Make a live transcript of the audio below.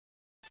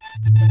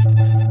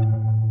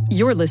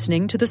You're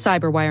listening to the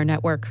Cyberwire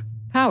Network,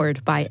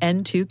 powered by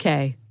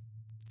N2K.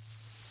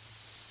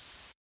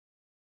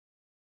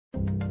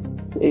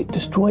 It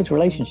destroys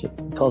relationships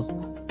because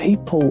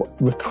people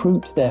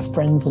recruit their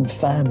friends and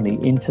family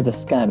into the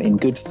scam in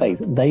good faith.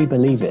 They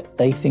believe it.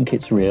 They think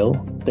it's real.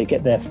 They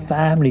get their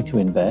family to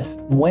invest.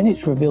 When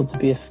it's revealed to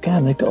be a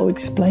scam, they've got to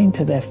explain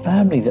to their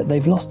family that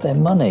they've lost their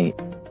money.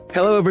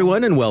 Hello,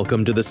 everyone, and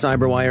welcome to the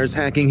CyberWire's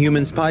Hacking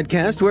Humans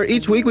podcast, where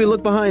each week we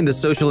look behind the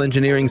social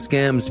engineering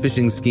scams,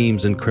 phishing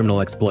schemes, and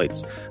criminal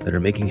exploits that are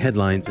making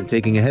headlines and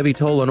taking a heavy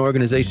toll on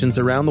organizations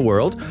around the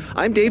world.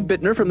 I'm Dave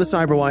Bittner from the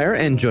CyberWire,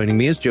 and joining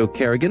me is Joe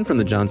Kerrigan from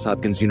the Johns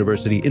Hopkins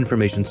University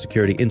Information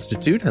Security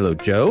Institute. Hello,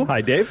 Joe. Hi,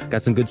 Dave.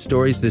 Got some good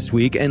stories this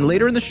week, and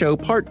later in the show,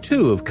 part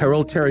 2 of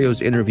Carole Theriault's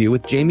interview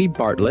with Jamie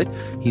Bartlett.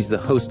 He's the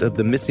host of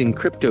The Missing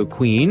Crypto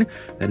Queen.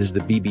 That is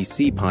the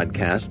BBC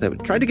podcast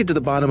that tried to get to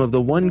the bottom of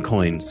the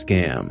OneCoin scam.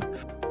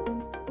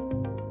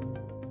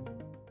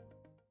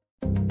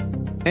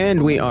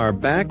 And we are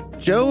back.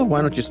 Joe,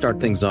 why don't you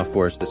start things off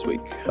for us this week?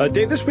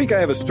 Dave, this week I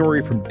have a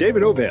story from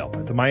David Ovale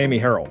at the Miami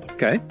Herald.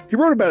 Okay. He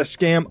wrote about a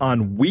scam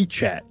on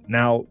WeChat.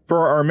 Now,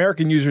 for our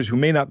American users who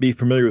may not be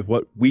familiar with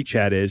what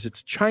WeChat is,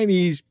 it's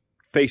Chinese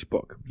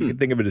Facebook. You can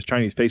think of it as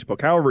Chinese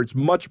Facebook. However, it's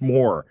much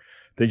more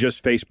than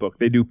just Facebook.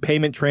 They do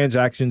payment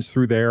transactions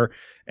through there,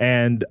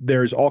 and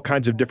there's all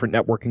kinds of different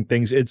networking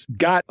things. It's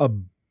got a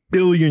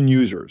billion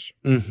users,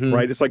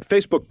 right? It's like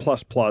Facebook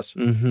plus,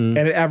 and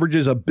it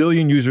averages 1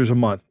 billion users a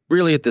month.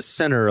 Really at the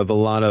center of a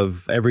lot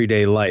of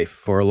everyday life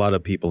for a lot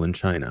of people in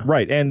China.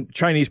 Right, and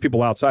Chinese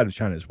people outside of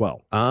China as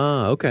well.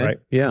 Ah, okay. Right?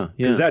 Yeah.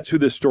 Because that's who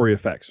this story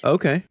affects.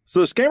 Okay.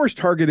 So the scammers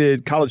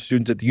targeted college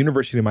students at the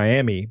University of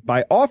Miami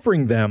by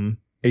offering them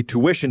a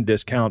tuition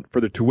discount for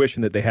the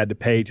tuition that they had to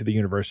pay to the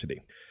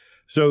university.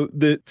 So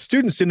the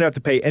students didn't have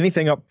to pay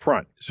anything up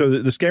front. So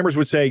the scammers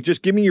would say,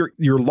 just give me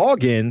your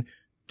login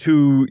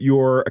to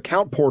your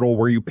account portal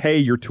where you pay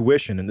your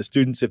tuition. And the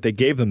students, if they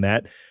gave them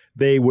that,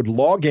 they would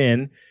log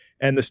in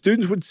and the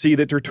students would see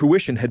that their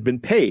tuition had been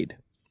paid.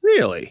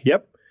 Really?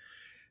 Yep.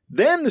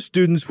 Then the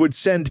students would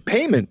send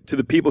payment to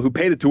the people who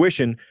pay the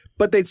tuition,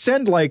 but they'd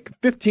send like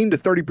 15 to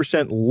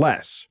 30%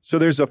 less. So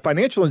there's a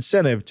financial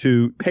incentive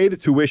to pay the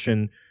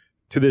tuition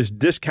to this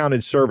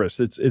discounted service.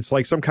 It's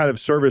like some kind of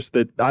service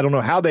that I don't know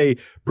how they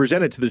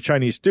present it to the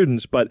Chinese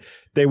students, but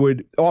they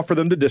would offer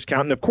them the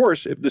discount. And of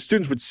course, if the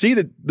students would see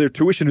that their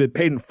tuition had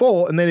been paid in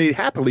full, and then they'd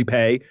happily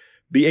pay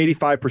the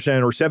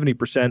 85% or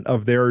 70%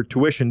 of their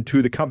tuition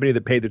to the company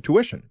that paid the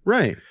tuition.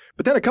 Right.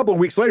 But then a couple of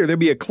weeks later, there'd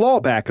be a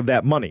clawback of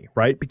that money,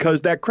 right?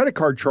 Because that credit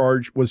card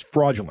charge was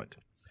fraudulent.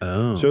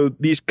 Oh. So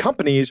these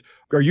companies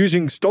are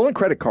using stolen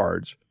credit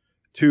cards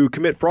to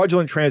commit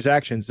fraudulent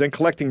transactions, then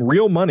collecting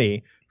real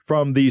money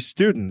from these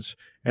students,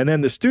 and then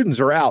the students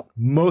are out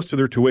most of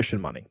their tuition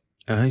money.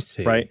 I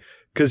see. Right?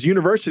 Because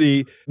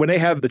university, when they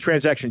have the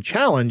transaction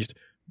challenged,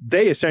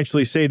 they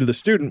essentially say to the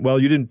student, well,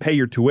 you didn't pay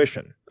your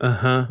tuition.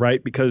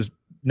 Right? Because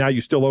now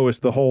you still owe us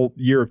the whole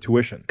year of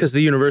tuition. Because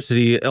the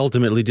university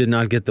ultimately did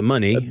not get the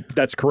money.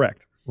 That's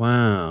correct.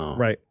 Wow.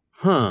 Right.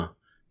 Huh.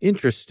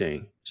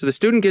 Interesting. So the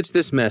student gets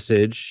this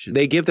message.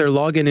 They give their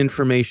login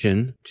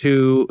information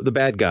to the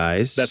bad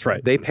guys. That's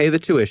right. They pay the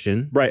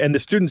tuition. Right. And the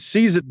student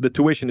sees that the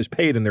tuition is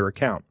paid in their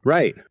account.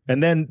 Right.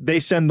 And then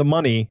they send the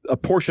money, a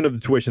portion of the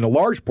tuition, a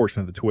large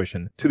portion of the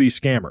tuition, to these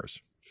scammers.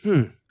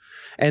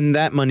 And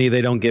that money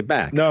they don't get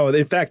back. No,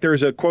 in fact,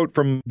 there's a quote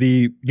from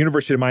the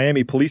University of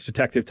Miami police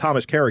detective,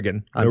 Thomas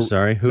Kerrigan. I'm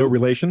sorry, who? No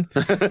relation.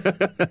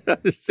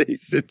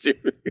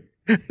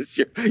 It's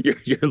your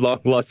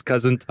long-lost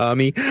cousin,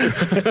 Tommy.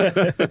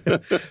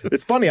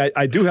 It's funny.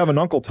 I do have an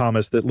Uncle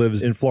Thomas that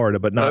lives in Florida,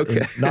 but not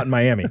in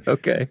Miami.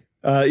 Okay.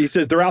 He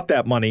says they're out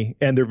that money,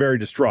 and they're very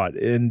distraught.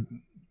 And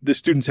the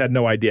students had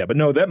no idea. But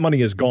no, that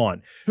money is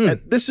gone.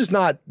 And this is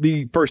not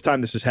the first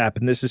time this has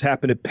happened. This has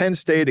happened at Penn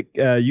State,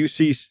 at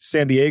UC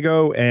San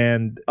Diego,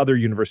 and other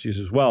universities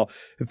as well.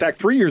 In fact,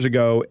 3 years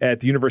ago at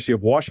the University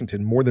of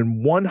Washington, more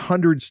than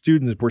 100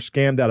 students were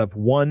scammed out of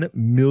 $1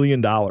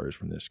 million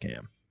from this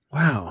scam.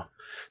 Wow.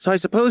 So I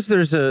suppose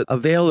there's a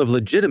veil of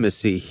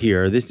legitimacy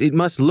here. It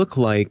must look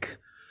like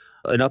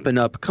an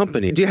up-and-up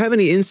company. Do you have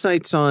any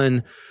insights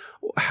on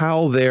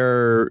how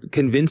they're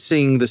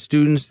convincing the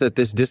students that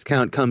this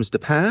discount comes to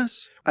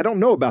pass? I don't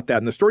know about that.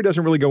 And the story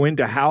doesn't really go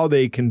into how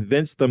they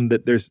convince them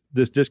that this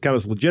discount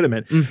is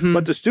legitimate.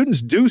 But the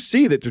students do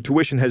see that their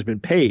tuition has been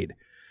paid.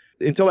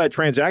 Until that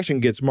transaction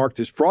gets marked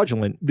as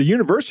fraudulent, the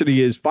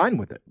university is fine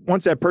with it.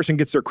 Once that person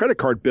gets their credit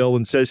card bill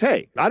and says,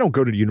 hey, I don't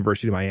go to the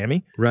University of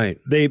Miami. Right.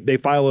 They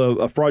file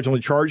a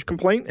fraudulent charge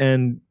complaint,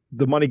 and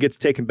the money gets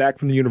taken back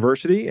from the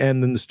university,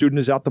 and then the student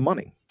is out the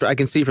money. I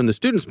can see from the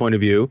student's point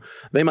of view,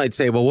 they might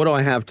say, well, what do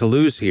I have to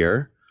lose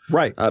here?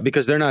 Right.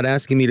 Because they're not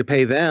asking me to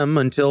pay them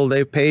until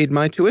they've paid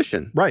my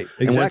tuition. Right.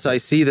 Exactly. And once I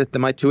see that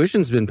my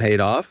tuition's been paid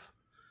off,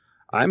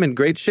 I'm in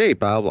great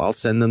shape. I'll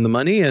send them the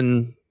money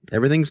and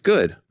everything's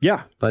good.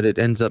 Yeah. But it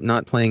ends up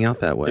not playing out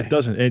that way. It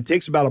doesn't. And it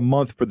takes about a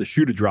month for the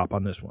shoe to drop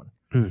on this one.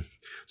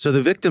 So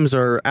the victims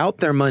are out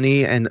their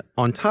money, and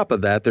on top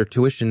of that, their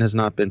tuition has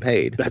not been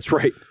paid. That's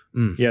right.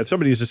 Yeah,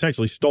 somebody's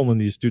essentially stolen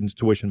these students'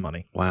 tuition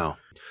money. Wow.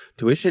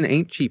 Tuition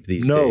ain't cheap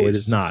these days. No, it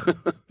is not.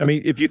 I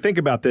mean, if you think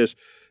about this,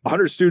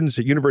 100 students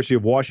at University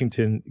of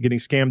Washington getting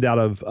scammed out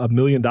of $1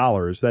 million,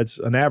 that's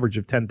an average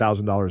of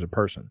 $10,000 a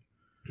person.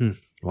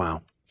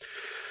 Wow.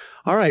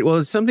 All right. Well,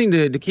 it's something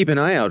to keep an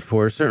eye out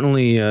for.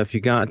 Certainly, if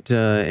you got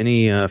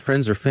any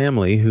friends or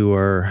family who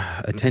are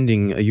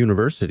attending a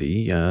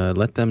university,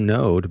 let them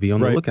know to be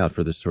on the lookout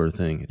for this sort of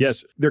thing.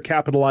 Yes, they're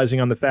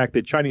capitalizing on the fact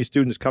that Chinese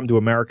students come to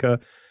America.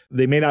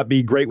 They may not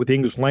be great with the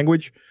English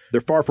language. They're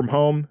far from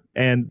home,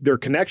 and their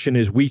connection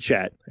is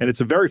WeChat, and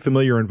it's a very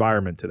familiar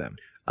environment to them.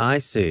 I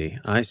see.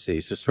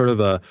 So sort of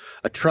a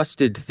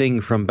trusted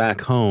thing from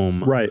back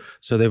home. Right.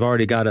 So they've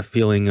already got a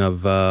feeling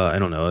of,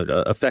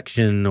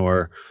 affection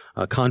or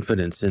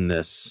confidence in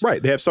this.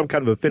 Right. They have some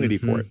kind of affinity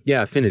for it.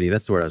 Yeah, affinity.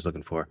 That's the word I was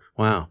looking for.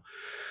 Wow.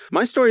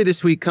 My story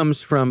this week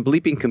comes from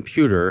Bleeping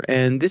Computer,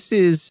 and this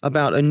is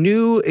about a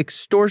new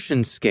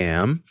extortion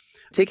scam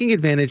taking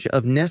advantage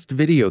of Nest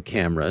video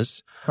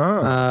cameras.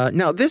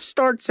 Now, this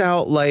starts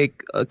out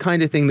like a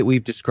kind of thing that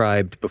we've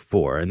described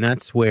before, and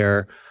that's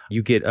where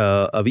you get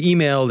an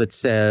email that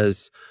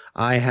says,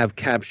 I have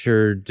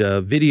captured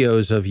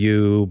videos of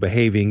you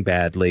behaving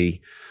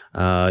badly,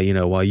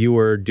 while you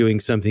were doing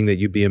something that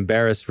you'd be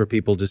embarrassed for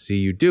people to see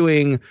you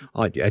doing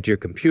at your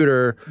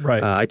computer.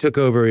 Right. I took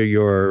over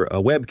your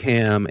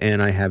webcam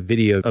and I have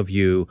video of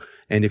you.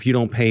 And if you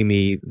don't pay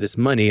me this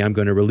money, I'm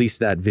going to release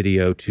that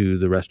video to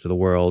the rest of the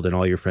world and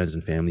all your friends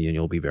and family, and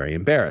you'll be very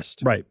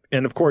embarrassed. Right.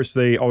 And of course,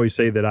 they always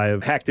say that I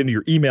have hacked into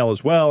your email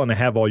as well, and I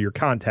have all your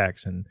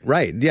contacts. And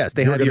right. Yes,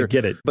 they you're have going your to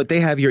get it. But they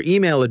have your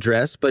email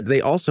address, but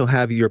they also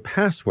have your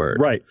password.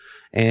 Right.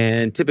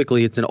 And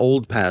typically, it's an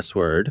old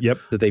password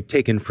that they've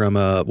taken from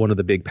one of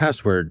the big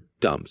password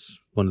dumps,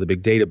 one of the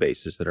big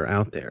databases that are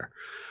out there.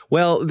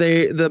 Well,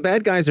 the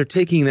bad guys are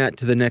taking that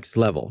to the next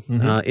level.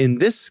 In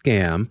this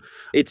scam,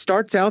 it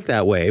starts out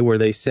that way, where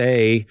they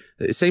say,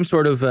 same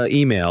sort of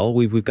email,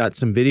 we've got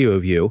some video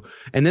of you,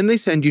 and then they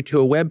send you to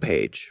a web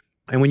page.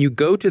 And when you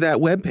go to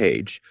that web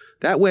page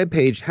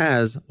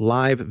has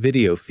live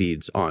video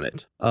feeds on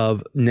it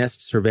of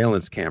Nest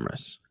surveillance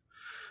cameras.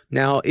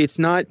 Now, it's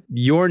not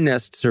your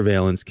Nest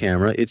surveillance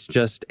camera. It's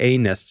just a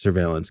Nest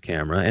surveillance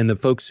camera. And the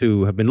folks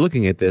who have been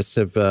looking at this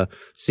have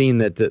seen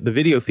that the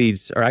video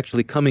feeds are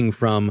actually coming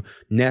from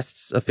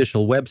Nest's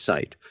official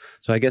website.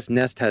 So I guess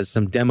Nest has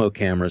some demo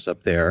cameras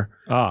up there.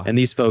 And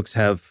these folks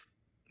have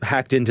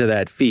hacked into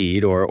that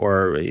feed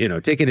or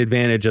taken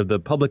advantage of the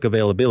public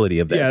availability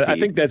of that feed. I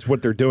think that's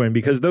what they're doing,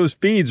 because those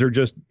feeds are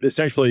just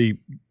essentially,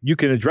 you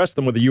can address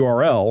them with a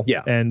URL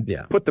and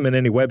put them in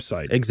any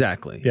website.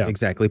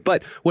 Exactly.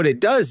 But what it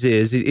does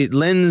is it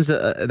lends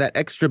that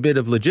extra bit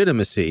of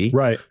legitimacy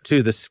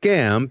to the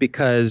scam,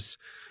 because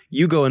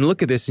you go and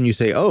look at this and you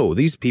say, oh,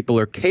 these people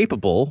are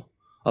capable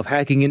of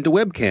hacking into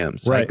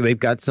webcams. Right. Like they've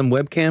got some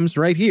webcams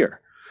right here.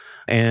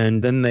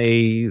 And then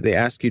they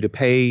ask you to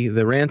pay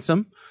the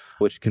ransom,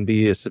 which can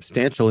be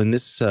substantial. In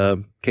this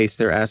case,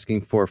 they're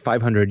asking for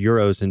 500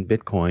 euros in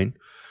Bitcoin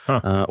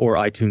or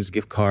iTunes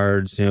gift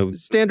cards,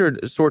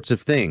 standard sorts of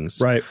things.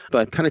 Right.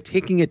 But kind of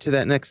taking it to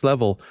that next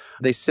level,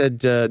 they said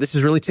this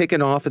has really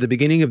taken off at the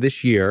beginning of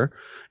this year,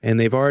 and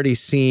they've already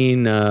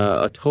seen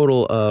a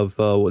total of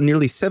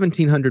nearly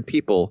 1,700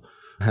 people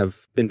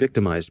have been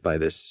victimized by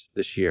this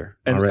year.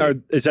 And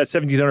is that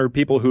 1,700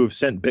 people who have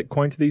sent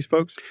Bitcoin to these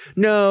folks?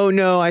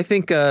 No. I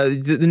think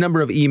the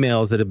number of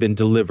emails that have been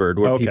delivered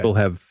where people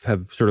have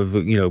sort of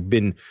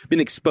been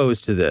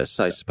exposed to this,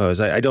 I suppose.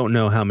 I don't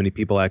know how many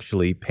people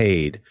actually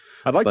paid.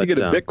 I'd like to get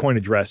a Bitcoin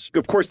address.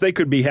 Of course, they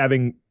could be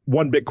having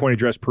one Bitcoin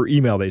address per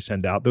email they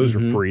send out. Those are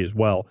free as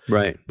well.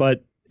 Right.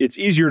 But it's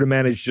easier to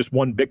manage just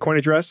one Bitcoin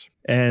address.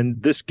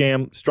 And this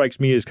scam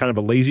strikes me as kind of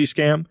a lazy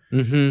scam,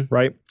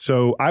 right?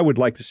 So I would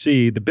like to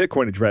see the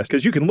Bitcoin address,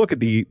 because you can look at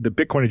the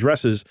Bitcoin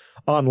addresses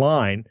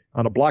online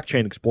on a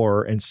blockchain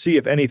explorer and see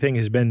if anything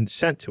has been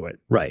sent to it.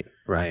 Right.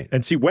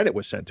 And see when it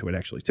was sent to it,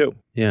 actually, too.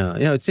 Yeah,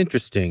 it's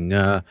interesting.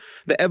 The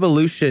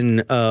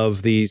evolution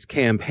of these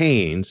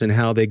campaigns and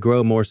how they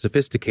grow more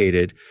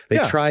sophisticated. They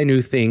try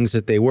new things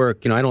that they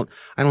work. I don't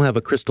have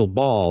a crystal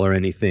ball or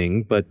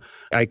anything, but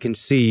I can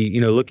see,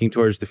 looking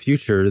towards the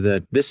future,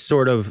 that this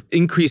sort of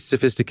increased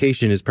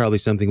sophistication is probably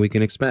something we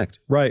can expect.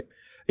 Right.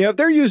 If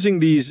they're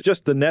using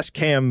just the Nest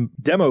Cam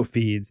demo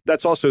feeds,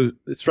 that's also,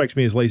 it strikes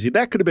me as lazy.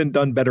 That could have been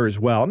done better as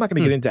well. I'm not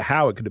going to get into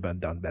how it could have been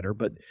done better,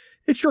 but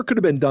it sure could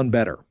have been done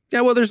better.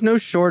 Yeah, well, there's no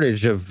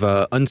shortage of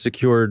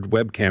unsecured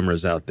web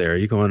cameras out there.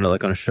 You go on on a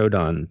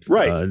Shodan,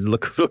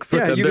 look for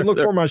them. You can look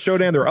for them on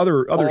Shodan. There are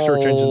other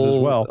search engines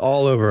as well,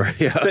 all over.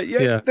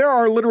 There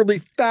are literally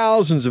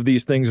thousands of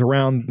these things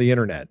around the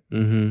internet.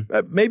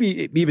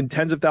 Maybe even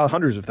tens of thousands,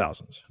 hundreds of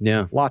thousands.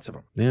 Yeah, lots of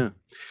them. Yeah.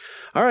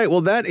 All right,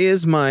 well, that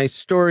is my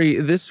story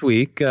this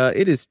week.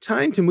 It is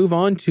time to move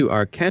on to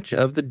our catch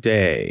of the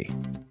day.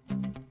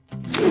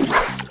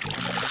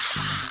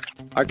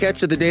 Our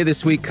catch of the day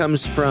this week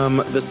comes from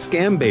the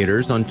Scam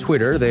Baiters on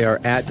Twitter. They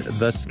are at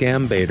the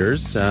Scam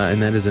Baiters,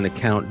 and that is an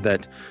account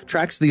that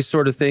tracks these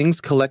sort of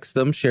things, collects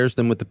them, shares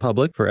them with the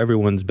public for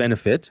everyone's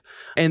benefit.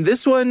 And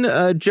this one,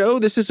 Joe,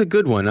 this is a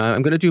good one.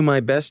 I'm going to do my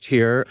best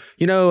here.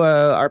 You know,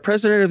 our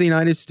president of the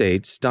United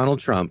States, Donald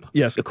Trump.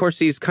 Yes. Of course,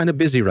 he's kind of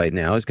busy right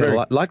now. He's got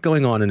a lot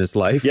going on in his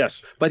life.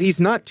 Yes. But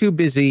he's not too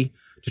busy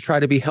to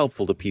try to be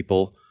helpful to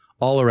people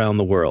all around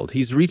the world.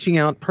 He's reaching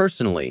out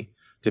personally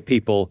to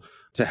people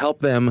to help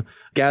them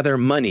gather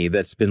money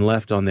that's been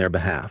left on their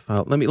behalf.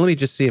 Let me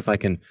just see if I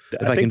can do this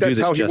justice.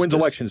 That's how he wins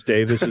elections,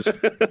 Dave. This is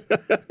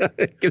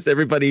it gives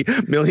everybody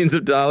millions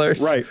of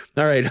dollars. Right.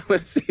 All right.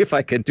 Let's see if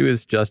I can do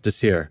his justice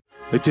here.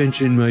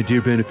 Attention, my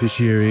dear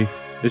beneficiary.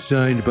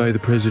 Assigned by the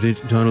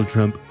President Donald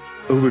Trump.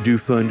 Overdue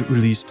fund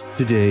released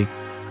today.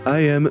 I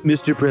am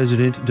Mr.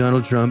 President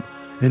Donald Trump,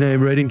 and I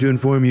am writing to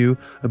inform you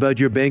about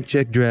your bank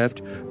check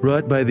draft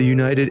brought by the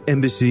United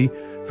Embassy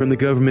from the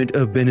government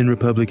of Benin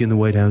Republic in the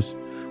White House.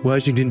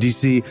 Washington,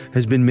 D.C.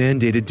 has been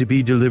mandated to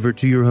be delivered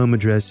to your home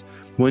address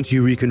once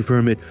you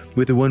reconfirm it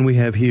with the one we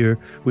have here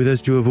with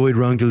us to avoid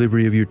wrong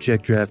delivery of your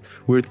check draft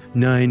worth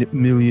 $9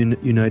 million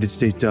United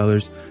States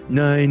dollars,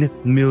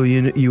 $9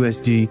 million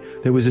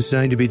USD that was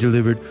assigned to be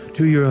delivered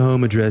to your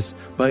home address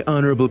by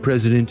Honorable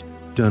President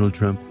Donald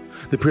Trump,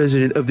 the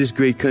president of this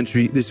great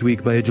country this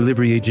week by a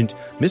delivery agent,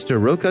 Mr.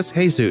 Rokas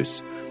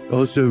Jesus.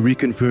 Also,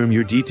 reconfirm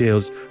your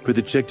details for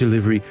the check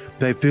delivery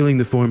by filling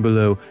the form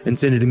below and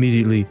send it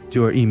immediately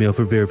to our email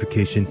for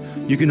verification.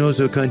 You can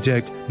also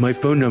contact my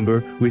phone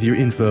number with your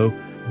info.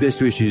 Best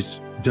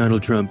wishes,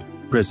 Donald Trump,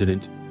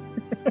 President.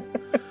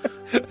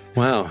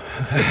 Wow.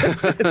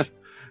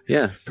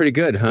 Yeah, pretty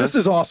good, huh? This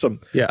is awesome.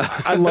 Yeah.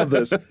 I love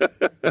this.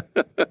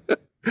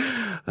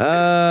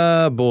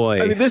 Boy.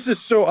 I mean, this is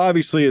so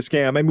obviously a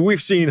scam. I mean,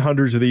 we've seen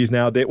hundreds of these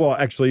now. Well,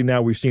 actually,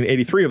 now we've seen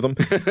 83 of them.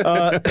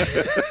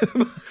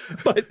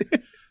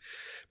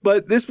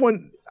 But this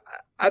one,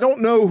 I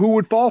don't know who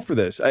would fall for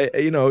this.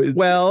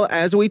 Well,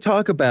 as we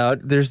talk about,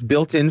 there's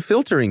built-in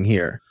filtering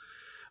here.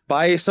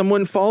 By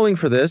someone falling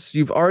for this,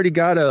 you've already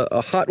got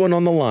a hot one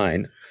on the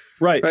line.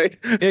 Right.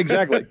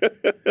 Exactly.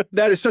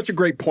 That is such a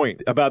great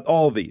point about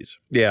all of these.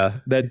 Yeah.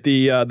 That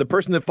the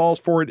person that falls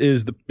for it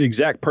is the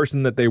exact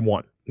person that they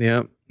want.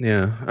 Yeah.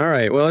 Yeah. All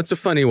right. Well, it's a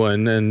funny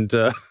one. And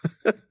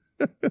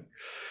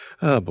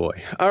oh,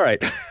 boy. All right.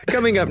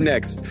 Coming up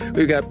next,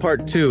 we've got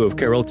part 2 of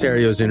Carole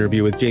Theriault's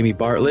interview with Jamie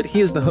Bartlett.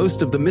 He is the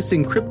host of The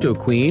Missing Crypto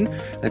Queen.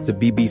 That's a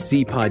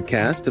BBC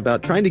podcast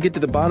about trying to get to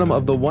the bottom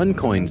of the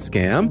OneCoin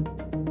scam.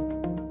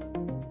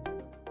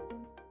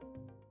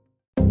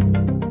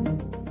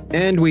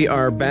 And we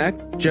are back.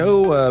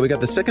 Joe, we got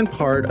the second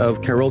part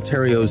of Carole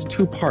Theriault's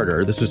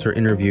two-parter. This was her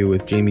interview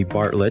with Jamie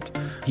Bartlett.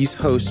 He's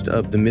host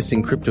of the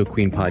Missing Crypto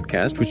Queen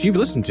podcast, which you've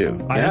listened to.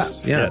 I have.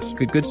 Yeah. Yes.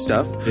 Good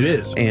stuff. It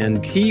is.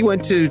 And he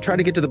went to try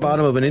to get to the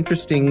bottom of an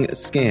interesting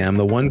scam,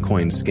 the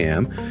OneCoin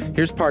scam.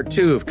 Here's part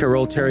 2 of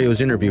Carole Theriault's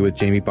interview with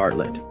Jamie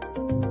Bartlett.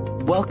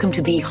 Welcome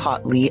to the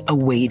hotly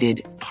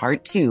awaited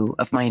part 2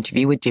 of my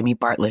interview with Jamie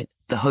Bartlett,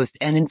 the host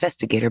and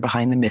investigator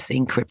behind the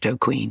Missing Crypto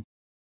Queen.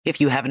 If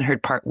you haven't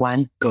heard part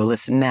 1, go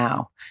listen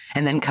now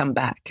and then come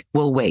back.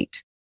 We'll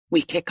wait.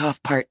 We kick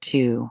off part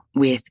 2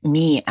 with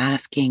me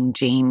asking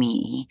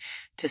Jamie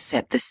to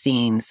set the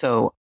scene.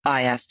 So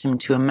I asked him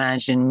to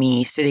imagine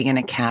me sitting in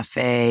a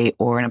cafe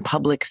or in a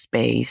public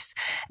space.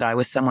 I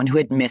was someone who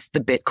had missed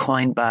the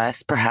Bitcoin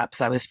bus.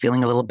 Perhaps I was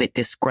feeling a little bit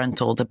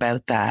disgruntled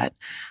about that.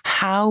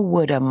 How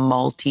would a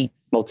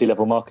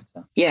multi-level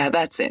marketer? Yeah,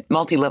 that's it.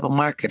 Multi-level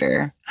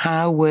marketer.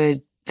 How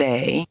would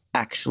they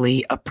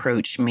actually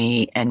approach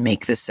me and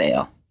make the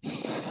sale?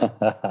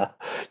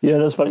 Yeah,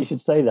 that's funny you should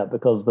say that,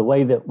 because the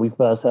way that we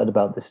first heard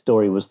about this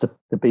story was the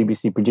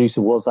BBC producer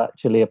was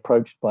actually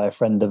approached by a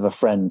friend of a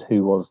friend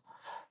who was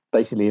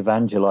basically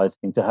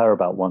evangelizing to her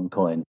about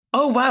OneCoin.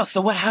 Oh, wow.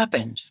 So what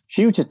happened?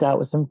 She was just out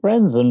with some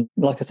friends, and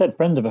like I said,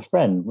 friend of a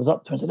friend was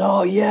up to her and said,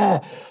 oh, yeah,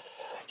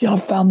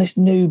 I've found this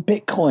new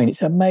Bitcoin.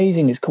 It's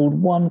amazing. It's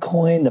called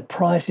OneCoin. The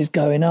price is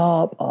going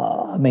up.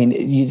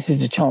 This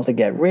is a chance to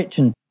get rich.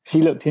 And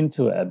she looked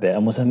into it a bit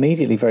and was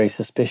immediately very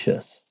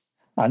suspicious,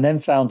 and then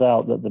found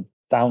out that the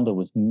founder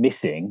was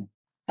missing.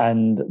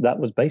 And that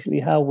was basically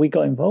how we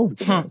got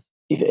involved in this.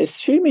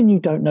 Assuming you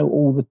don't know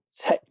all the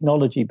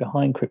technology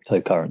behind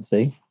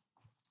cryptocurrency,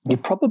 you're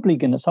probably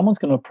someone's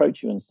going to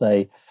approach you and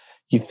say,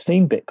 you've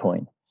seen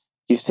Bitcoin,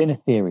 you've seen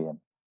Ethereum,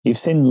 you've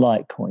seen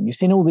Litecoin, you've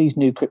seen all these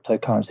new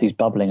cryptocurrencies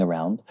bubbling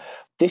around.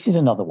 This is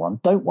another one.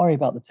 Don't worry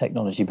about the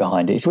technology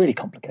behind it. It's really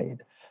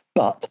complicated.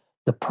 But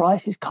the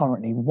price is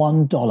currently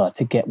 $1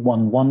 to get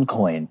one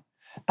OneCoin.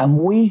 And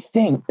we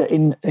think that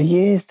in a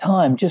year's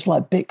time, just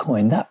like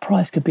Bitcoin, that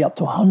price could be up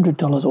to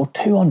 $100 or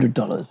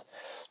 $200.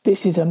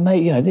 This is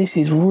amazing. This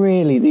is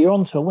really, you're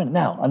onto a win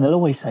now. And they'll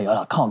always say,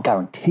 I can't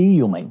guarantee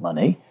you'll make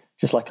money,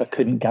 just like I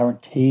couldn't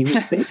guarantee with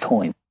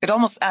Bitcoin. It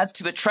almost adds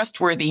to the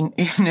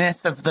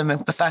trustworthiness of them,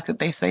 the fact that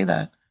they say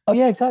that. Oh,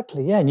 yeah,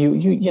 exactly. Yeah. And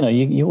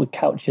you would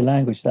couch your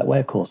language that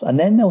way, of course. And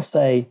then they'll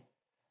say,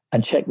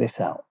 and check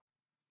this out.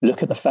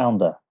 Look at the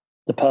founder,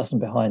 the person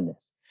behind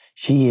this.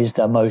 She is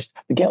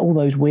forget all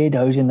those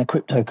weirdos in the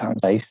cryptocurrency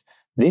space.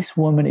 This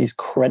woman is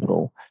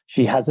credible.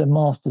 She has a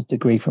master's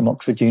degree from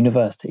Oxford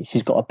University.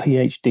 She's got a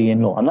PhD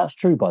in law. And that's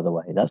true, by the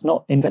way. That's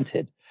not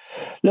invented.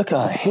 Look,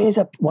 here's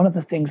one of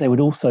the things they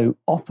would also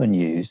often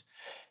use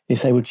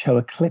is they would show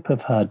a clip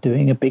of her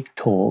doing a big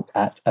talk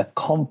at a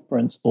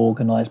conference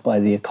organized by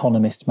The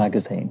Economist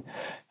magazine.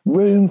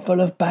 Room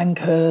full of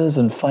bankers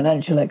and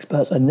financial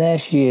experts, and there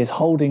she is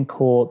holding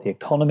court, The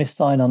Economist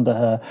sign under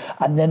her,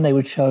 and then they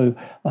would show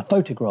a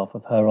photograph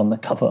of her on the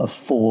cover of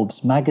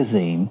Forbes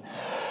magazine,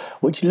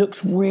 which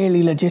looks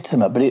really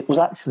legitimate, but it was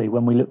actually,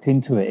 when we looked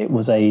into it, it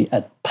was a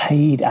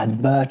paid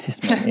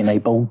advertisement in a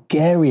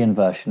Bulgarian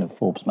version of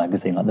Forbes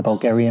magazine, like the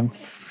Bulgarian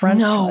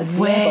franchise. No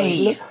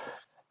way!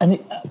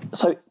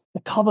 So the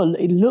cover,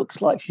 it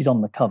looks like she's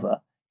on the cover.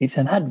 It's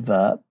an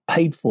advert,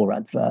 paid for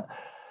advert.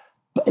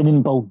 But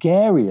in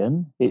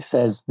Bulgarian, it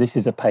says this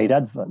is a paid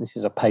advert, this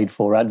is a paid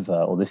for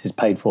advert, or this is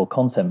paid for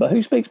content. But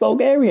who speaks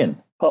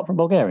Bulgarian? Apart from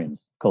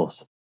Bulgarians, of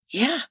course.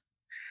 Yeah.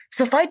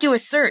 So if I do a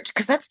search,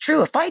 because that's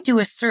true, if I do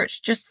a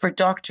search just for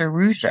Dr.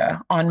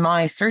 Ruja on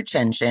my search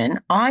engine,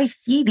 I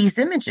see these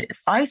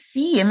images. I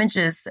see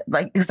images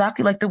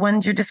exactly like the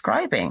ones you're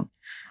describing.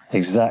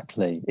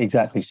 Exactly.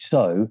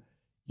 So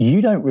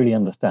you don't really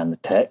understand the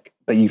tech,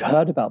 but you've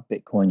heard about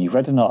Bitcoin. You've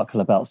read an article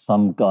about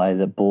some guy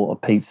that bought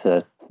a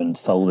pizza and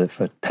sold it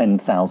for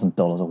 $10,000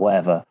 or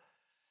whatever.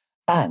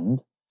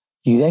 And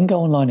you then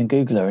go online and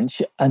Google her,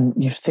 and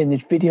you've seen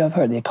this video of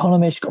her at The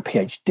Economist. She's got a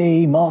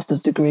PhD, master's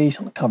degree. She's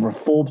on the cover of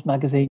Forbes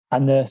magazine.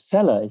 And the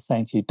seller is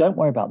saying to you, don't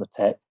worry about the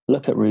tech.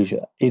 Look at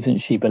Ruja. Isn't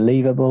she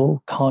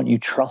believable? Can't you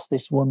trust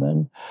this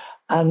woman?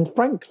 And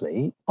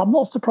frankly, I'm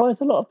not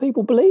surprised a lot of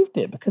people believed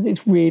it, because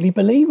it's really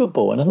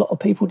believable. And a lot of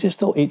people just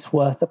thought it's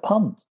worth a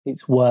punt.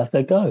 It's worth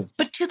a go.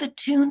 But to the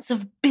tunes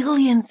of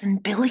billions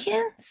and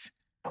billions?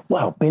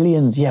 Well,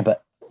 billions, yeah,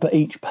 but for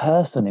each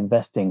person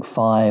investing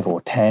 5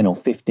 or 10 or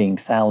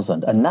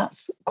 15,000. And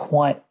that's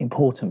quite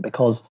important,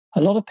 because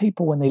a lot of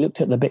people, when they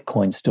looked at the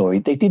Bitcoin story,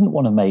 they didn't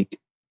want to make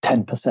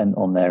 10%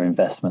 on their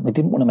investment. They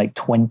didn't want to make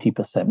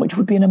 20%, which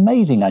would be an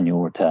amazing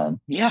annual return.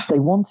 Yeah. They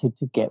wanted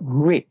to get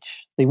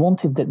rich. They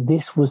wanted that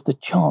this was the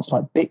chance,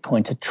 like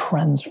Bitcoin, to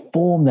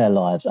transform their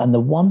lives. And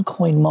the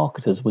OneCoin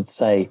marketers would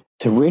say,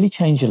 to really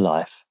change your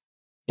life,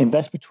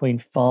 invest between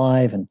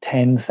 5 and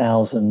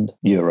 10,000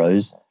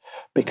 euros,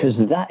 because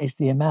that is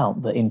the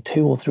amount that in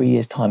 2 or 3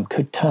 years' time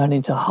could turn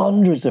into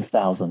hundreds of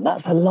thousands.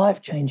 That's a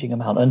life-changing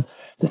amount. And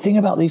the thing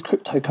about these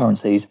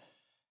cryptocurrencies,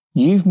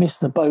 you've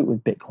missed the boat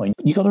with Bitcoin.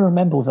 You've got to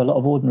remember, with a lot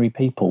of ordinary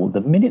people,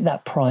 the minute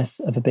that price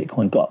of a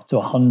Bitcoin got up to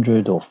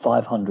 $100 or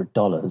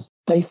 $500,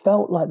 they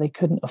felt like they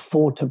couldn't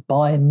afford to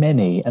buy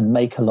many and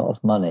make a lot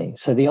of money.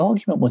 So the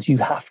argument was, you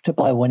have to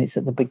buy when it's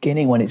at the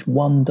beginning, when it's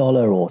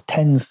 $1 or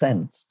 10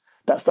 cents.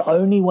 That's the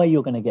only way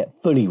you're going to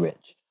get fully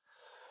rich.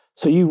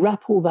 So you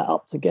wrap all that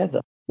up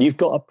together, you've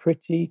got a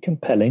pretty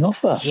compelling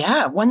offer.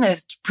 Yeah, one that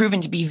has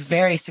proven to be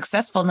very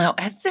successful. Now,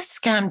 has this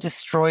scam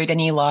destroyed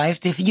any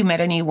lives? Have you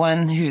met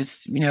anyone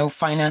whose,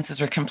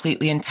 finances are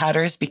completely in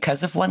tatters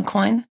because of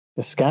OneCoin?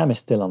 The scam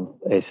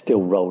is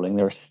still rolling.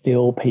 There are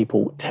still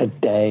people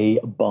today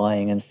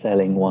buying and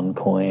selling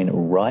OneCoin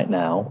right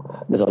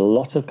now. There's a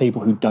lot of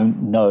people who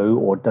don't know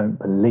or don't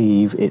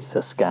believe it's a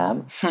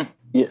scam.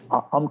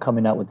 I'm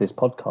coming out with this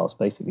podcast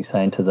basically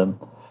saying to them,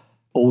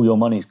 all your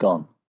money's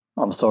gone.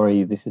 I'm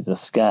sorry, this is a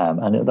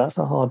scam. And that's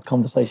a hard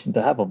conversation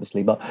to have,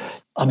 obviously. But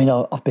I mean,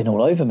 I've been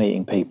all over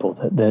meeting people.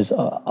 There's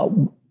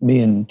me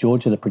and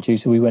Georgia, the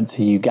producer, we went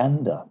to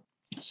Uganda.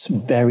 It's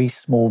very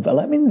small,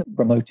 the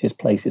remotest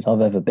places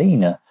I've ever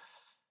been.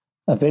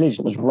 A village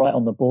that was right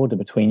on the border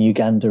between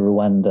Uganda,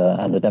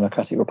 Rwanda, and the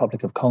Democratic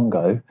Republic of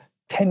Congo,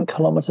 10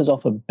 kilometers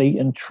off a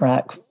beaten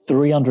track,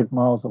 300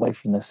 miles away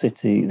from the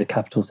city, the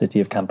capital city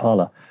of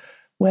Kampala,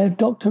 where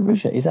Dr.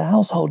 Ruja is a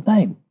household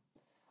name.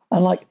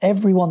 And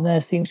everyone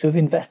there seems to have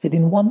invested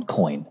in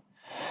OneCoin.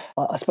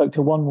 I spoke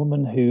to one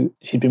woman who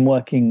she'd been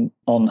working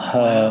on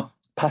her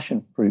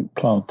passion fruit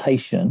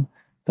plantation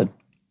for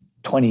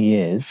 20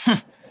 years.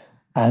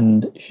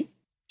 And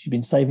she'd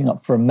been saving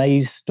up for a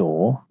maize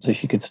store so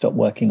she could stop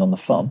working on the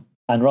farm.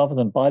 And rather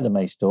than buy the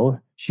maize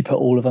store, she put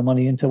all of her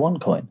money into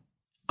OneCoin.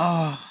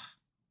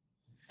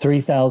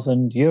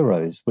 3,000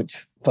 euros,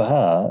 which for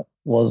her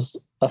was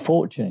a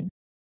fortune.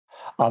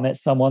 I met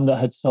someone that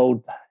had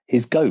sold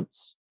his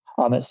goats.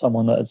 I met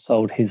someone that had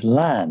sold his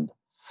land.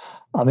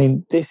 I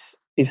mean, this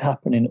is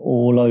happening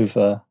all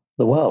over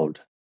the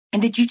world.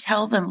 And did you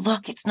tell them,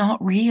 look, it's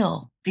not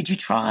real? Did you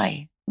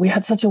try? We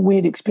had such a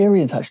weird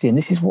experience, actually. And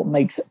this is what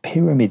makes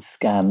pyramid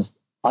scams,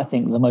 I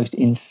think, the most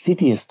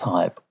insidious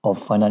type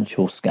of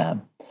financial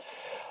scam.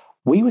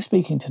 We were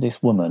speaking to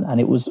this woman,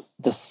 and it was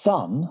the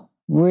son,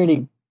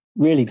 really,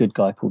 really good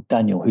guy called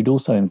Daniel, who'd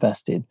also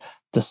invested.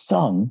 The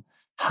son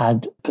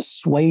had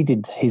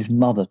persuaded his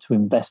mother to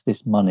invest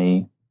this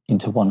money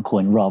into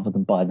OneCoin rather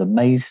than buy the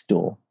maize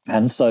store.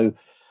 And so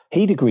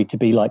he'd agreed to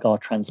be like our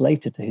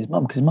translator to his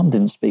mum, because his mum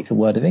didn't speak a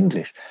word of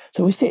English.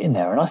 So we're sitting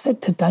there, and I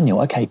said to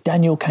Daniel, okay,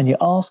 Daniel, can you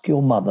ask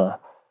your mother,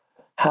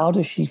 how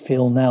does she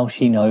feel now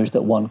she knows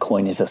that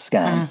OneCoin is a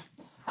scam?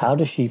 How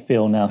does she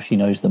feel now she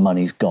knows the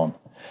money's gone?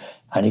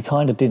 And he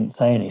kind of didn't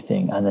say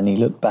anything. And then he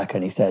looked back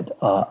and he said,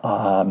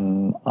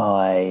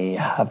 I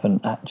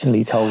haven't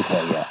actually told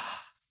her yet.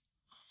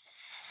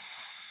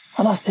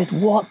 And I said,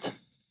 what?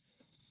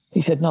 He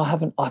said, no,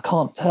 I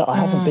can't tell. I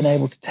haven't been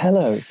able to tell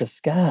her. It's a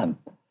scam.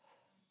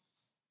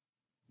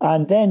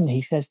 And then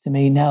he says to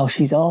me, now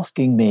she's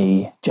asking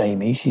me,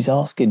 Jamie,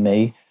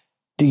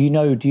 do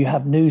you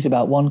have news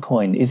about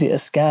OneCoin? Is it a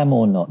scam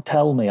or not?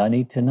 Tell me, I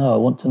need to know. I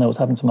want to know what's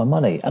happened to my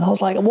money. And I was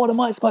like, what am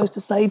I supposed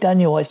to say,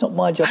 Daniel? It's not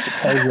my job to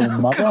tell your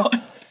mother.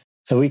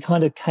 So we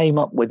kind of came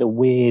up with a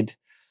weird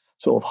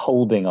sort of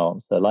holding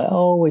answer, like,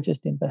 oh, we're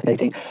just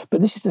investigating. But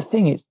this is the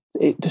thing,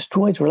 it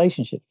destroys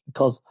relationships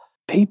because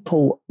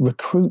people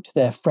recruit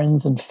their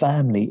friends and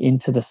family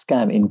into the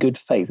scam in good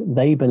faith.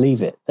 They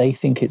believe it. They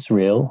think it's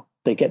real.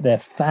 They get their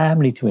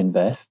family to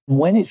invest.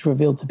 When it's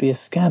revealed to be a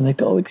scam, they've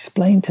got to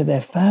explain to their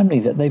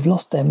family that they've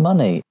lost their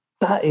money.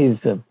 That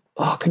is,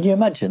 can you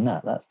imagine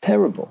that? That's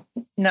terrible.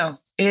 No,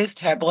 it is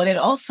terrible. And it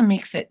also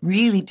makes it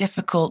really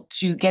difficult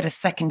to get a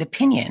second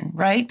opinion,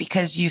 right?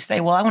 Because you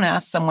say, well, I want to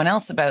ask someone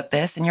else about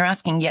this. And you're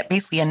asking yet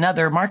basically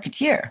another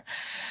marketeer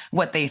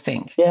what they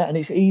think. Yeah, and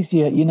it's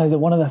easier.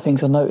 One of the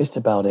things I noticed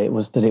about it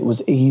was that it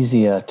was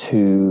easier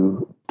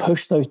to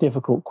push those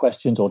difficult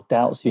questions or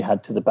doubts you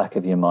had to the back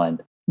of your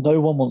mind.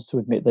 No one wants to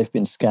admit they've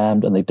been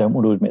scammed and they don't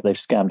want to admit they've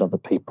scammed other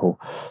people.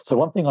 So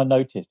one thing I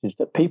noticed is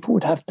that people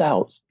would have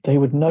doubts. They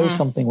would know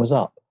something was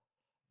up.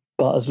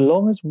 But as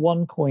long as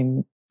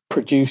OneCoin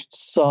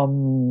produced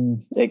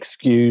some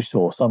excuse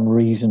or some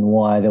reason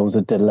why there was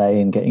a delay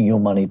in getting your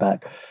money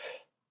back,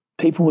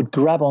 people would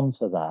grab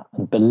onto that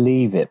and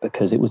believe it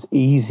because it was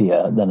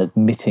easier than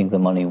admitting the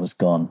money was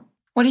gone.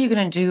 What are you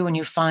going to do when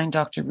you find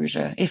Dr.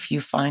 Ruja, if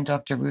you find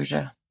Dr.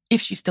 Ruja? If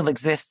she still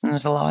exists and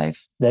is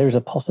alive? There is a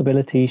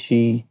possibility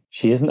she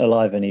isn't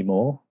alive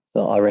anymore.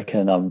 So I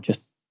reckon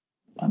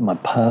my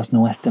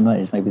personal estimate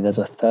is maybe there's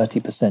a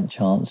 30%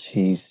 chance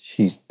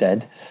she's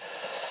dead.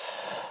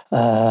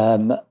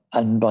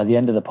 And by the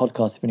end of the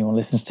podcast, if anyone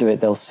listens to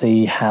it, they'll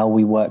see how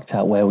we worked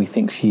out where we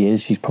think she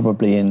is. She's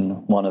probably in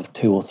one of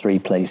 2 or 3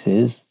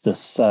 places. The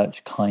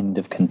search kind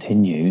of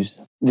continues.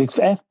 The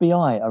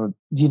FBI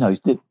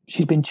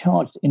she's been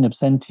charged in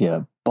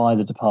absentia by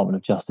the Department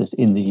of Justice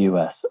in the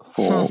US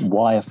for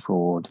wire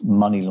fraud,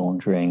 money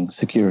laundering,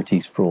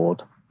 securities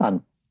fraud,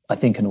 and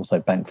also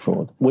bank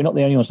fraud. We're not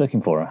the only ones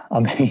looking for her. I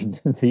mean,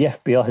 the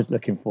FBI is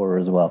looking for her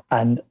as well.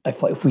 And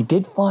if we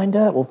did find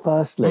her, well,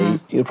 firstly,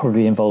 it would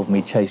probably involve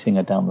me chasing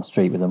her down the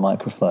street with a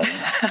microphone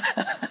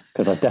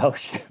because I doubt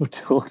she'll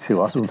talk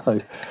to us, although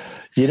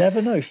you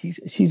never know.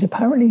 She's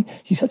apparently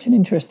such an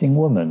interesting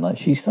woman. Like,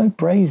 she's so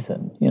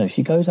brazen.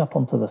 She goes up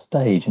onto the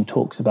stage and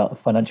talks about the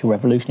financial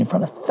revolution in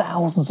front of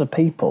thousands of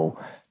people,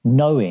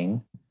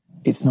 knowing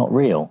it's not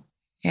real.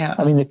 Yeah.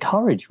 I mean, the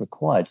courage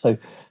required. So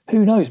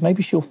who knows?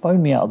 Maybe she'll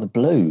phone me out of the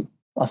blue.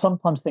 I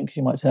sometimes think she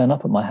might turn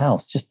up at my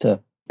house just to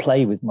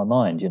play with my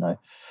mind,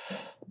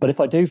 But if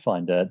I do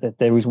find her,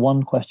 there is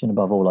one question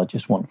above all I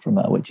just want from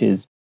her, which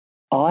is,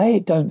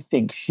 I don't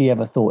think she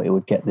ever thought it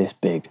would get this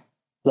big.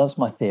 That's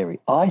my theory.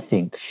 I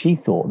think she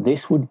thought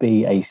this would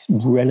be a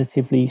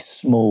relatively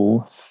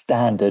small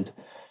standard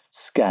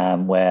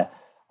scam where,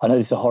 I know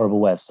this is a horrible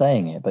way of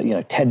saying it, but,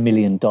 $10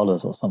 million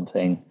or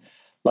something.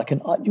 You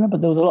remember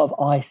there was a lot of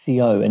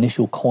ICO,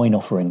 initial coin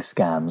offering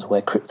scams,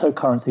 where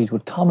cryptocurrencies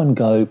would come and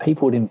go,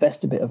 people would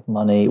invest a bit of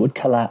money, it would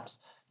collapse,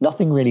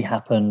 nothing really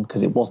happened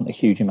because it wasn't a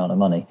huge amount of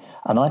money.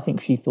 And I think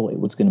she thought it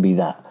was going to be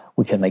that.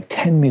 We can make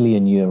 10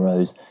 million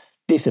euros,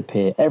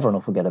 disappear, everyone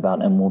will forget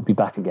about it, and we'll be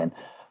back again.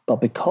 But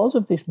because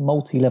of this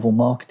multi-level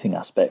marketing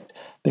aspect,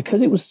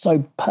 because it was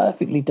so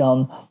perfectly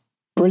done,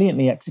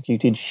 brilliantly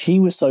executed,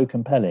 she was so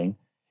compelling,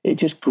 it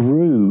just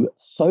grew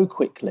so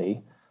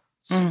quickly.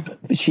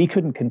 She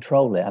couldn't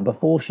control it. And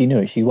before she knew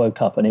it, she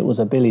woke up and it was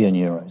 €1 billion.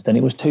 Then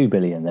it was 2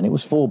 billion. Then it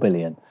was 4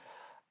 billion.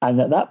 And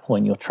at that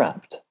point, you're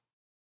trapped.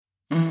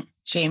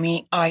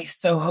 Jamie, I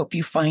so hope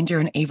you find her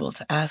and able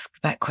to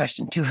ask that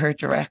question to her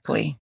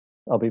directly.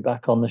 I'll be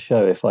back on the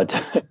show if I do.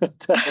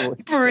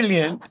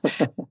 Brilliant.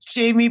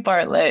 Jamie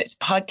Bartlett,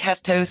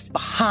 podcast host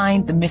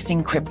behind The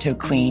Missing Crypto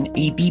Queen,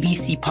 a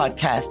BBC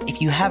podcast.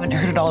 If you haven't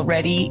heard it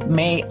already,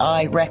 may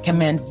I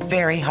recommend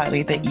very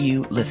highly that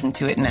you listen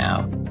to it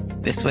now.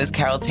 This was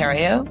Carol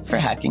Theriault for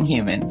Hacking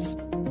Humans.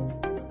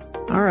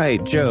 All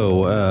right,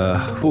 Joe.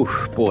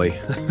 Boy.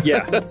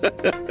 Yeah.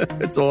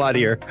 It's a lot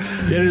here.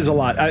 It is a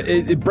lot.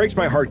 It breaks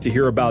my heart to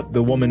hear about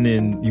the woman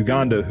in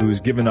Uganda who's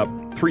given up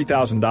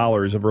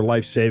 $3,000 of her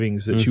life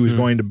savings that she was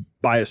going to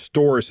buy a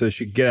store so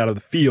she could get out of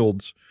the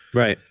fields.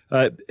 Right.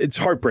 It's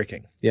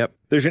heartbreaking. Yep.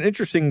 There's an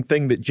interesting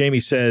thing that Jamie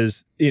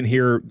says in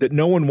here, that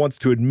no one wants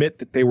to admit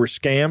that they were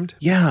scammed.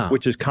 Yeah.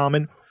 Which is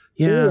common.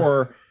 Yeah.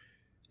 Or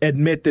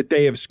admit that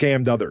they have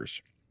scammed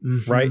others.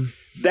 Right?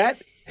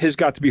 That has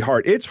got to be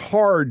hard. It's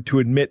hard to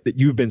admit that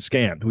you've been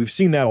scammed. We've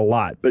seen that a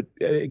lot. But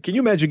can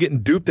you imagine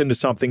getting duped into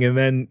something and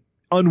then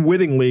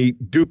unwittingly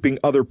duping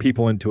other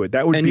people into it?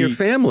 That would be your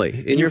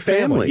family. In your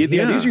family.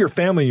 Yeah, these are your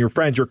family and your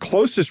friends, your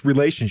closest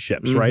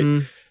relationships,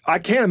 right? I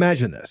can't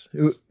imagine this.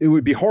 It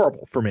would be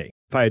horrible for me.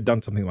 if I had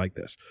done something like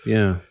this.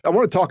 Yeah. I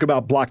want to talk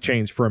about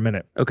blockchains for a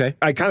minute. Okay.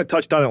 I kind of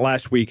touched on it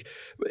last week.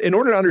 In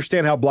order to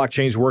understand how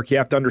blockchains work, you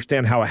have to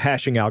understand how a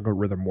hashing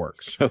algorithm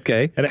works.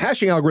 Okay. And a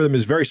hashing algorithm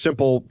is a very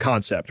simple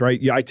concept, right?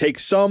 I take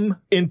some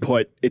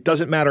input. It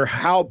doesn't matter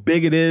how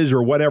big it is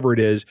or whatever it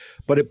is,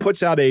 but it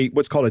puts out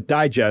what's called a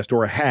digest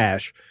or a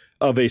hash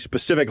of a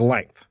specific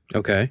length.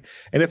 Okay.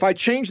 And if I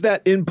change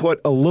that input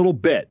a little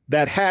bit,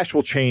 that hash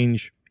will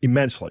change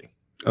immensely.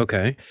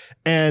 Okay.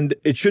 And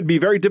it should be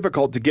very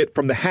difficult to get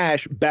from the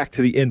hash back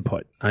to the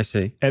input. I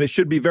see. And it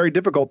should be very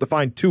difficult to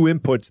find two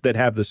inputs that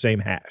have the same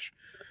hash.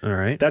 All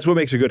right. That's what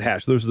makes a good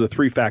hash. Those are the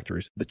three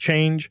factors. The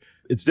change,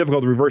 it's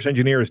difficult to reverse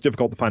engineer, it's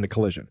difficult to find a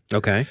collision.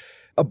 Okay.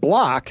 A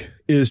block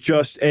is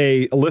just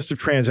a list of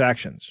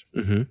transactions.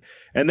 Mm-hmm.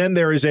 And then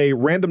there is a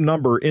random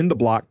number in the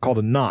block called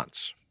a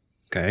nonce.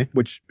 Okay.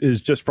 Which is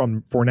just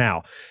for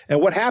now.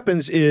 And what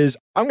happens is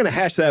I'm going to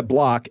hash that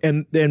block,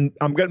 and then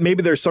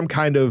maybe there's some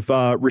kind of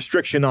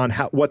restriction on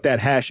what that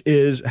hash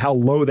is, how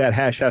low that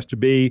hash has to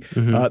be.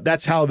 Mm-hmm.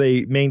 That's how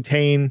they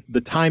maintain the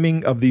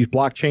timing of these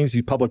blockchains,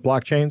 these public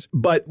blockchains.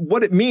 But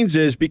what it means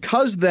is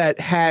because that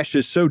hash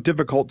is so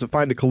difficult to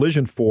find a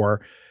collision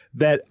for,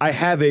 that I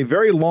have a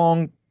very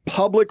long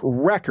public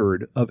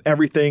record of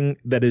everything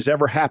that has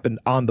ever happened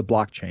on the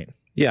blockchain.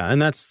 Yeah,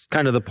 and that's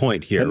kind of the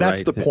point here, and that's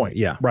right? the point.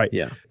 Yeah. Right.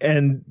 Yeah.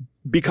 And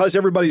because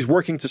everybody's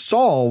working to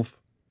solve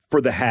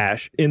for the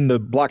hash in the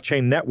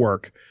blockchain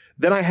network,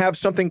 then I have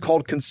something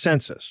called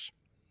consensus.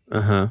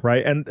 Uh-huh.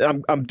 Right. And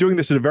I'm doing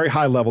this at a very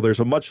high level.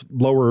 There's a much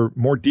lower,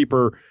 more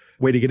deeper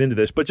way to get into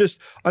this. But just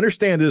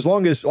understand that as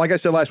long as, like I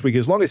said last week,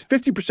 as long as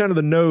 50% of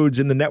the nodes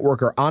in the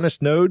network are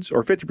honest nodes,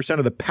 or 50%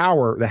 of the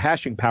power, the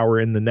hashing power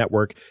in the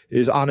network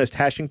is honest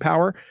hashing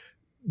power,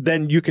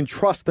 then you can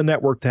trust the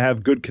network to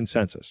have good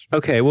consensus.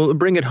 Okay, well,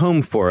 bring it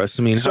home for us.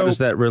 I mean, how So- does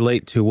that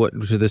relate to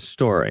this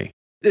story?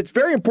 It's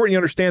very important you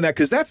understand that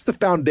because that's the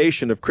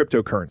foundation of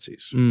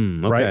cryptocurrencies.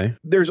 Okay. Right?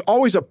 There's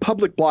always a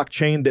public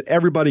blockchain that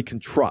everybody can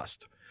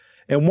trust.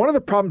 And one of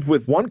the problems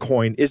with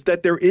OneCoin is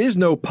that there is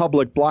no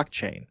public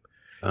blockchain.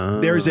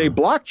 There's a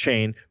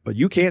blockchain, but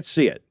you can't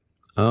see it.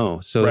 Oh,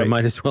 so there Right.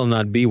 might as well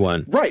not be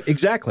one. Right,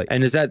 exactly.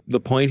 And is that the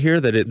point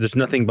here, that there's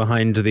nothing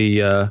behind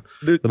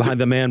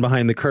behind the man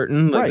behind the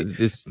curtain? Like, Right.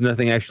 it's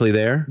nothing actually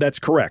there? That's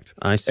correct.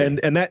 I see.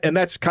 And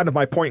that's kind of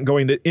my point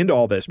going into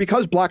all this.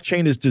 Because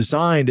blockchain is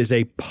designed as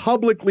a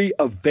publicly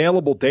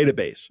available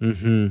database.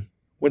 Mm-hmm.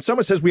 When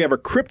someone says we have a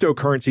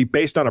cryptocurrency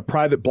based on a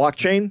private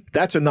blockchain,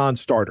 that's a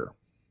non-starter.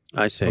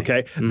 I see.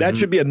 Okay. Mm-hmm. That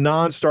should be a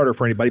non-starter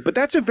for anybody, but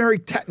that's a very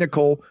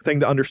technical thing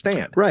to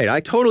understand. Right.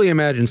 I totally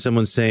imagine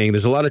someone saying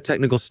there's a lot of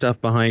technical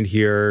stuff behind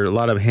here, a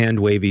lot of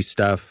hand-wavy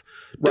stuff.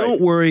 Right. Don't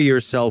worry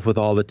yourself with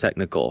all the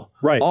technical.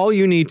 Right. All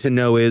you need to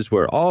know is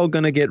we're all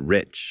going to get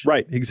rich.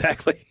 Right.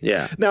 Exactly.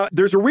 Yeah. Now,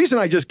 there's a reason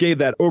I just gave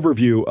that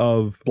overview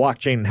of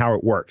blockchain and how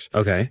it works.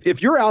 Okay.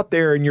 If you're out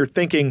there and you're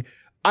thinking,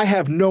 I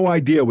have no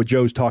idea what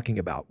Joe's talking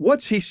about.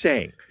 What's he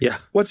saying? Yeah.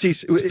 What's he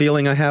It's a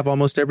feeling I have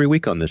almost every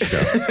week on this show.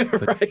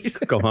 right.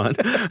 Go on.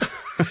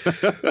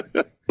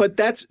 But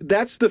that's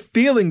the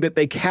feeling that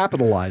they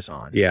capitalize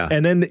on. Yeah.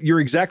 And then you're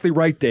exactly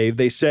right, Dave.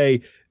 They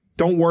say,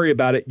 don't worry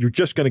about it. You're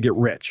just going to get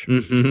rich.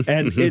 Mm-hmm.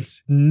 And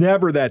it's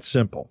never that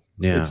simple.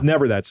 Yeah. It's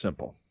never that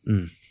simple.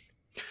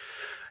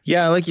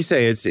 Yeah, like you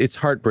say, it's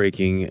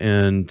heartbreaking.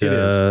 And It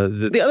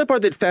is. The other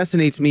part that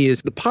fascinates me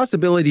is the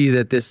possibility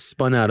that this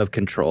spun out of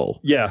control.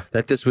 Yeah.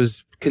 That this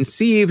was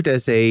conceived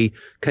as a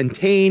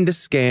contained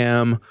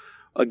scam,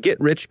 a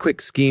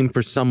get-rich-quick scheme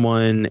for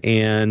someone,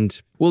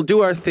 and we'll do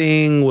our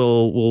thing,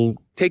 we'll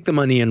take the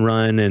money and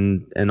run,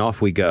 and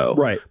off we go.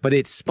 Right. But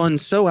it spun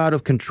so out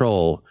of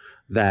control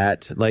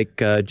that,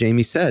 like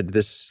Jamie said,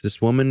 this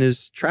woman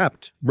is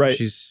trapped. Right.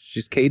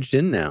 She's caged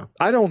in now.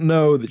 I don't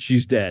know that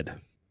she's dead.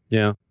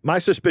 Yeah. My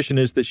suspicion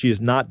is that she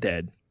is not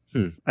dead.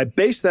 Hmm. I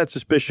base that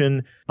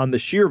suspicion on the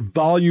sheer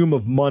volume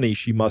of money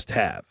she must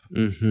have.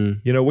 Mm-hmm.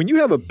 You know, when you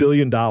have $1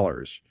 billion,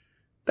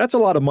 that's a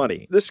lot of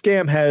money. This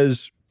scam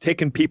has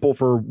taken people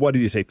for, what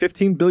did you say,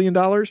 $15 billion?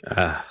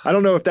 I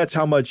don't know if that's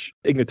how much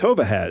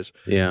Ignatova has,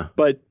 Yeah.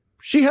 but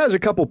she has a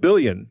couple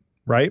billion,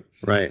 right?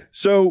 Right.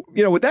 So,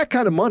 you know, with that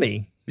kind of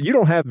money, you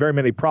don't have very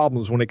many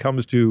problems when it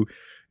comes to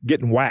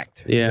getting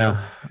whacked.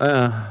 Yeah.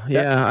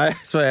 I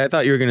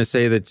thought you were going to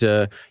say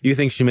that you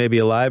think she may be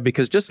alive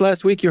because just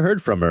last week you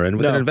heard from her and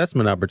with an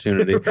investment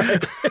opportunity.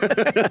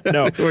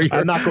 No,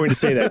 I'm not going to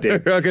say that,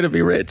 Dave. You're all going to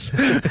be rich.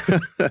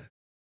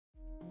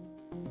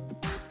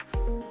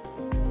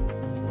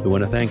 We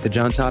want to thank the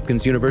Johns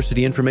Hopkins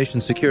University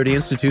Information Security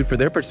Institute for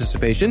their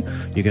participation.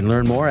 You can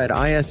learn more at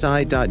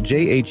isi.jhu.edu.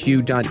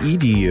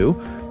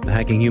 The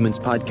Hacking Humans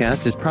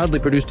podcast is proudly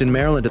produced in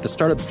Maryland at the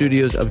startup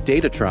studios of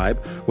Data Tribe,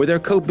 where they're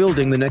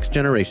co-building the next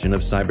generation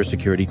of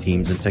cybersecurity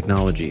teams and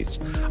technologies.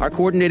 Our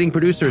coordinating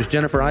producer is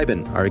Jennifer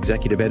Eiben. Our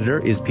executive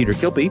editor is Peter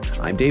Kilpie.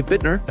 I'm Dave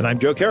Bittner. And I'm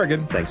Joe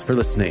Kerrigan. Thanks for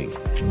listening.